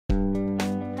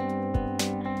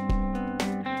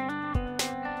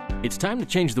It's time to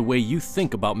change the way you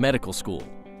think about medical school,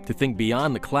 to think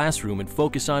beyond the classroom and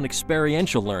focus on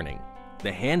experiential learning,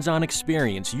 the hands-on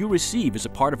experience you receive as a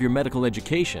part of your medical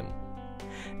education.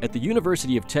 At the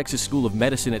University of Texas School of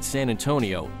Medicine at San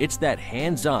Antonio, it's that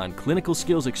hands-on clinical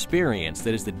skills experience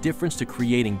that is the difference to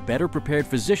creating better prepared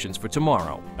physicians for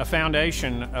tomorrow. A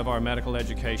foundation of our medical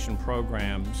education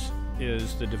programs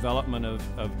is the development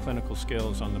of clinical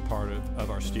skills on the part of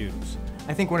our students.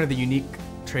 I think one of the unique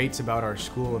traits about our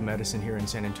School of Medicine here in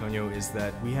San Antonio is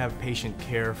that we have patient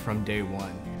care from day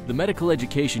one. The medical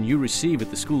education you receive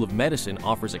at the School of Medicine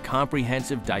offers a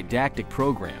comprehensive didactic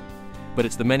program, but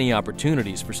it's the many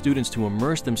opportunities for students to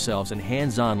immerse themselves in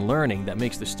hands-on learning that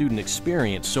makes the student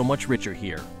experience so much richer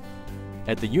here.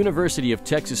 At the University of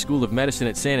Texas School of Medicine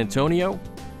at San Antonio,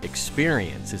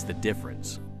 experience is the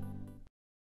difference.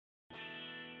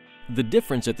 The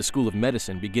difference at the School of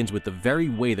Medicine begins with the very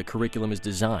way the curriculum is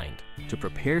designed to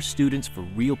prepare students for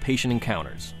real patient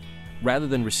encounters. Rather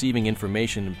than receiving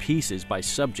information in pieces by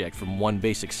subject from one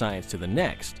basic science to the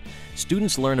next,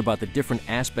 students learn about the different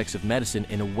aspects of medicine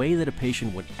in a way that a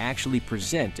patient would actually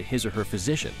present to his or her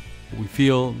physician. We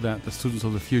feel that the students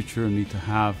of the future need to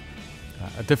have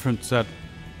a different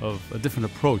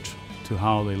approach to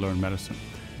how they learn medicine.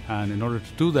 And in order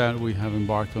to do that, we have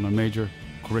embarked on a major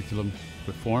curriculum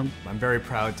reform. I'm very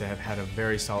proud to have had a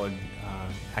very solid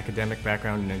academic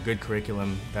background and a good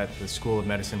curriculum that the School of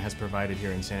Medicine has provided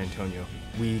here in San Antonio.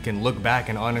 We can look back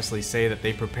and honestly say that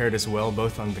they prepared us well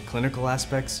both on the clinical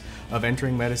aspects of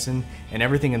entering medicine and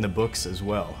everything in the books as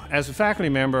well. As a faculty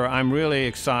member, I'm really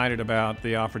excited about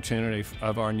the opportunity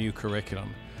of our new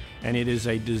curriculum. And it is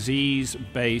a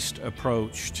disease-based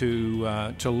approach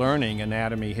to learning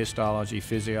anatomy, histology,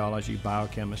 physiology,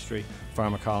 biochemistry,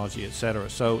 pharmacology, etc.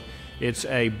 So it's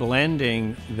a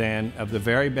blending then of the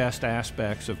very best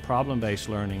aspects of problem-based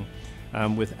learning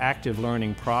with active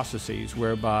learning processes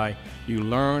whereby you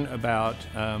learn about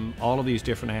all of these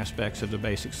different aspects of the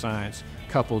basic science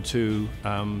coupled to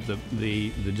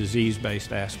the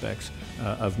disease-based aspects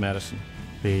of medicine.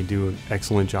 They do an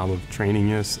excellent job of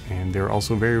training us, and they're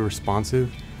also very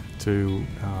responsive to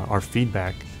our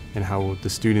feedback and how the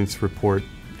students report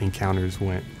encounters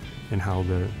went and how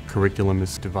the curriculum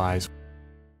is devised.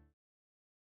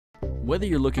 Whether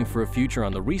you're looking for a future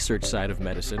on the research side of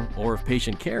medicine or if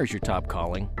patient care is your top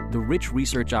calling, the rich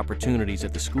research opportunities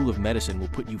at the School of Medicine will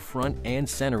put you front and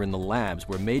center in the labs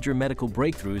where major medical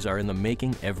breakthroughs are in the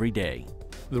making every day.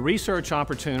 The research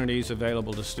opportunities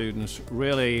available to students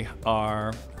really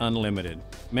are unlimited.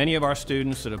 Many of our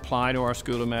students that apply to our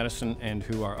School of Medicine and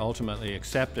who are ultimately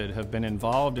accepted have been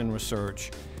involved in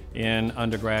research in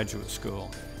undergraduate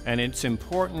school. And it's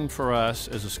important for us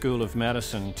as a School of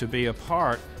Medicine to be a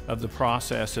part of the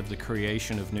process of the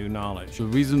creation of new knowledge. The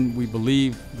reason we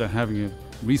believe that having a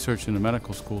research in a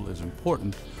medical school is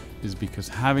important is because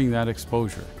having that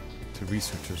exposure to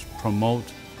researchers promote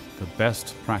the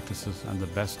best practices and the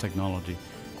best technology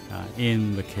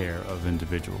in the care of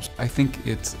individuals. I think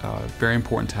it's very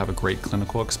important to have a great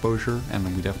clinical exposure, and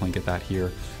we definitely get that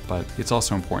here, but it's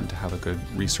also important to have a good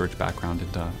research background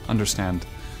and to understand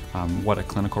what a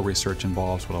clinical research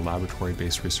involves, what a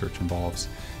laboratory-based research involves.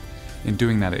 In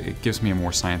doing that, it gives me a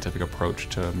more scientific approach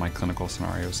to my clinical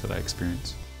scenarios that I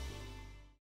experience.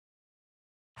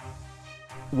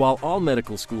 While all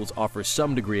medical schools offer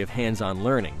some degree of hands-on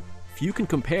learning, few can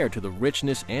compare to the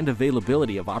richness and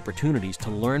availability of opportunities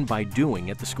to learn by doing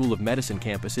at the School of Medicine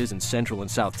campuses in Central and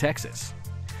South Texas.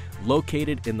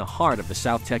 Located in the heart of the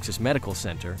South Texas Medical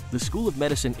Center, the School of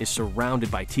Medicine is surrounded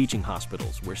by teaching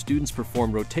hospitals where students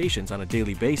perform rotations on a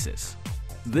daily basis.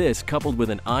 This, coupled with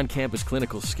an on-campus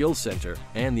clinical skills center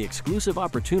and the exclusive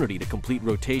opportunity to complete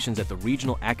rotations at the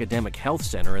Regional Academic Health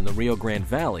Center in the Rio Grande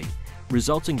Valley,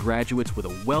 results in graduates with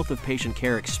a wealth of patient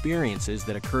care experiences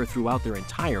that occur throughout their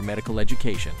entire medical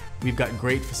education. We've got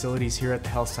great facilities here at the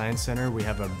Health Science Center. We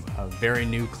have a very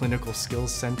new clinical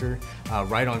skills center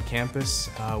right on campus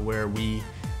where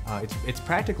it's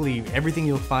practically everything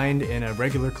you'll find in a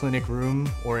regular clinic room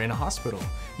or in a hospital.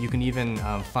 You can even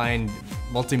find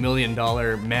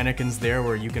multi-million-dollar mannequins there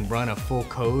where you can run a full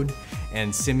code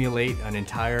and simulate an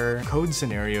entire code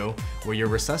scenario where you're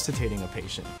resuscitating a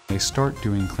patient. They start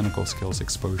doing clinical skills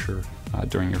exposure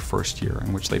during your first year,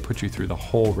 in which they put you through the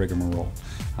whole rigmarole,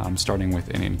 starting with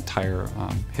an entire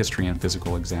history and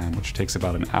physical exam, which takes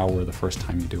about an hour the first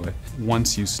time you do it.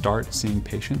 Once you start seeing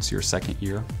patients your second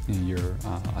year, and you're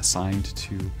assigned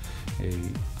to a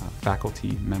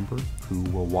faculty member who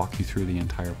will walk you through the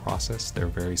entire process. They're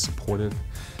very supportive.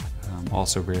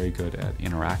 Also very good at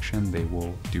interaction. They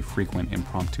will do frequent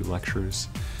impromptu lectures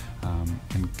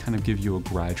and kind of give you a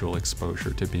gradual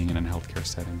exposure to being in a healthcare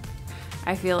setting.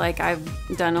 I feel like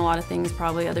I've done a lot of things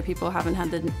probably other people haven't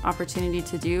had the opportunity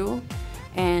to do,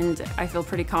 and I feel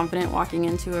pretty confident walking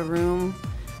into a room,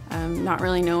 not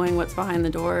really knowing what's behind the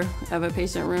door of a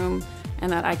patient room,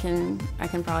 and that I can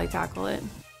probably tackle it.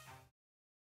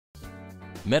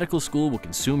 Medical school will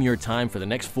consume your time for the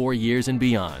next 4 years and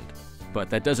beyond. But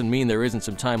that doesn't mean there isn't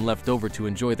some time left over to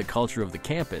enjoy the culture of the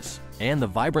campus and the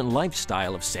vibrant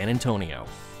lifestyle of San Antonio.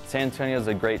 San Antonio is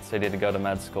a great city to go to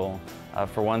med school.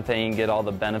 For one thing, you can get all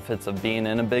the benefits of being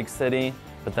in a big city,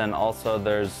 but then also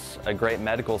there's a great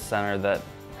medical center that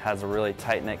has a really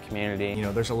tight-knit community. You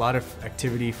know, there's a lot of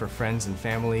activity for friends and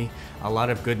family, a lot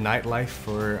of good nightlife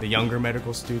for the younger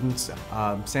medical students.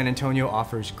 San Antonio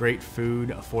offers great food,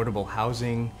 affordable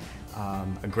housing,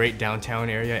 a great downtown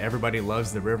area. Everybody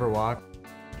loves the Riverwalk.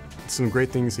 Some great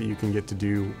things that you can get to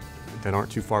do that aren't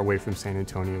too far away from San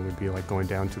Antonio would be like going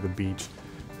down to the beach.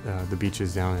 The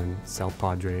beaches down in South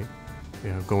Padre.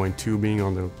 Going tubing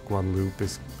on the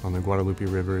Guadalupe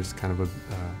River is kind of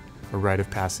a rite of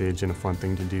passage and a fun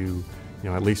thing to do,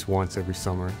 at least once every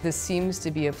summer. This seems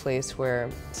to be a place where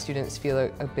students feel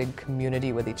a big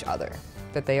community with each other,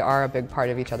 that they are a big part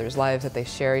of each other's lives, that they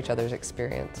share each other's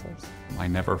experiences. I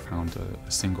never found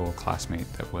a single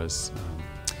classmate that was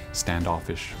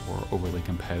standoffish or overly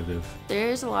competitive.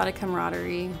 There's a lot of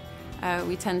camaraderie.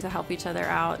 We tend to help each other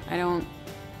out. I don't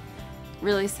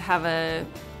really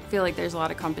feel like there's a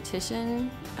lot of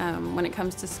competition. When it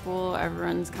comes to school,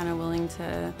 everyone's kind of willing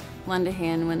to lend a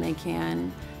hand when they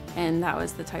can, and that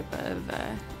was the type of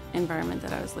environment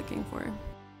that I was looking for.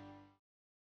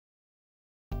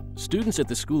 Students at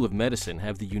the School of Medicine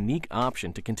have the unique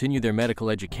option to continue their medical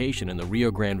education in the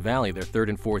Rio Grande Valley their 3rd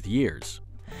and 4th years.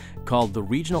 Called the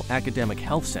Regional Academic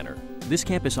Health Center, this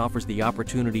campus offers the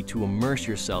opportunity to immerse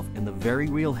yourself in the very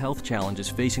real health challenges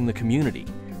facing the community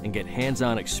and get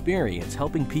hands-on experience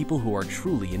helping people who are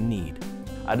truly in need.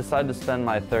 I decided to spend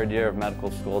my 3rd year of medical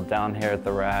school down here at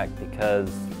the RAC because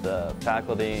the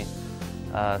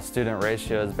faculty-student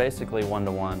ratio is basically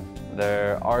 1-to-1.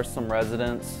 There are some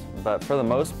residents, but for the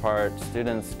most part,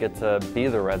 students get to be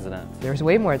the residents. There's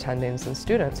way more attendings than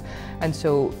students, and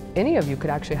so any of you could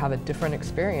actually have a different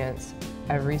experience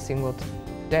every single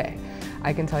day.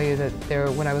 I can tell you that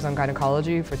when I was on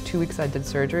gynecology, for 2 weeks I did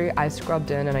surgery. I scrubbed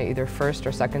in and I either first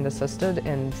or second assisted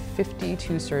in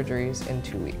 52 surgeries in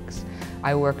 2 weeks.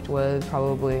 I worked with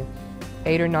probably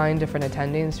 8 or 9 different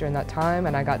attendings during that time,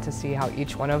 and I got to see how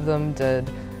each one of them did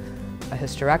a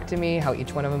hysterectomy, how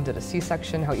each one of them did a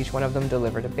C-section, how each one of them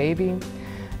delivered a baby,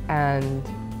 and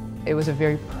it was a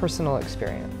very personal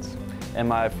experience. In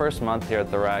my first month here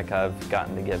at the RAC, I've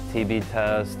gotten to give TB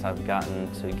tests, I've gotten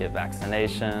to get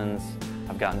vaccinations,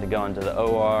 I've gotten to go into the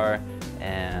OR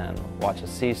and watch a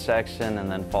C-section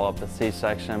and then follow up the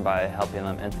C-section by helping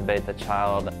them intubate the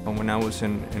child. When I was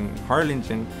in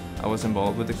Harlingen, I was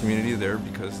involved with the community there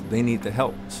because they need the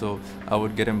help. So I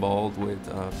would get involved with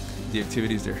the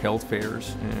activities, their health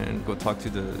fairs, and go talk to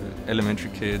the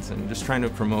elementary kids and just trying to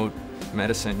promote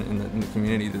medicine in the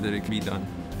community that it can be done.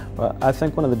 Well, I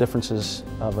think one of the differences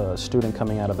of a student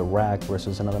coming out of the RAC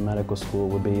versus another medical school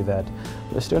would be that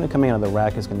the student coming out of the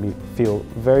RAC is going to feel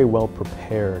very well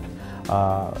prepared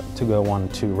to go on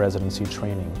to residency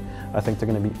training. I think they're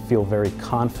going to feel very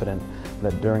confident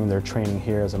that during their training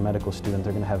here as a medical student,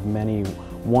 they're going to have many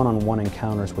one-on-one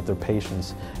encounters with their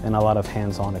patients and a lot of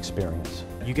hands-on experience.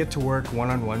 You get to work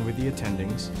one-on-one with the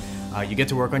attendings. You get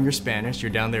to work on your Spanish.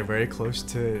 You're down there very close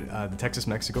to the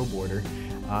Texas-Mexico border.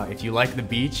 If you like the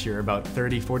beach, you're about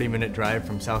 30-40 minute drive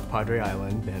from South Padre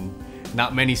Island, and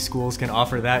not many schools can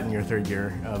offer that in your 3rd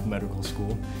year of medical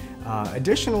school.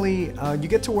 Additionally, you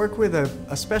get to work with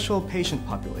a special patient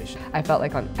population. I felt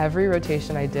like on every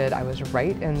rotation I did, I was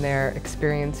right in there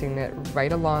experiencing it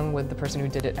right along with the person who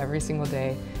did it every single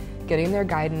day, getting their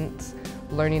guidance,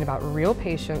 learning about real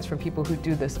patients from people who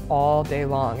do this all day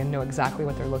long and know exactly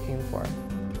what they're looking for.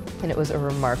 And it was a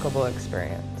remarkable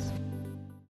experience.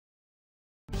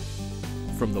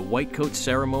 From the white coat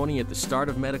ceremony at the start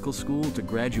of medical school to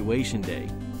graduation day,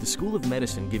 the School of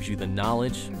Medicine gives you the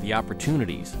knowledge, the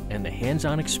opportunities, and the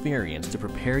hands-on experience to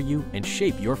prepare you and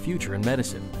shape your future in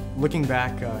medicine. Looking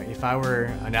back, if I were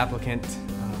an applicant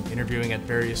interviewing at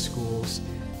various schools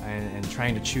and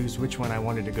trying to choose which one I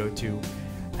wanted to go to,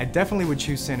 I definitely would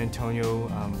choose San Antonio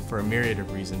for a myriad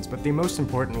of reasons, but the most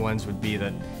important ones would be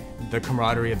that the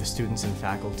camaraderie of the students and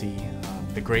faculty,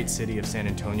 the great city of San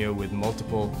Antonio with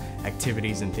multiple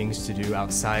activities and things to do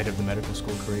outside of the medical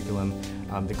school curriculum,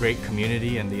 the great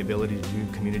community and the ability to do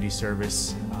community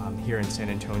service here in San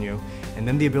Antonio, and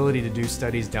then the ability to do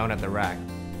studies down at the RAC.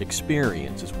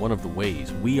 Experience is one of the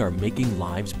ways we are making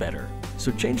lives better.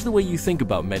 So change the way you think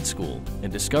about med school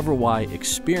and discover why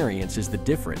experience is the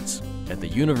difference at the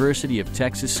University of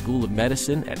Texas School of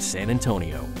Medicine at San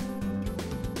Antonio.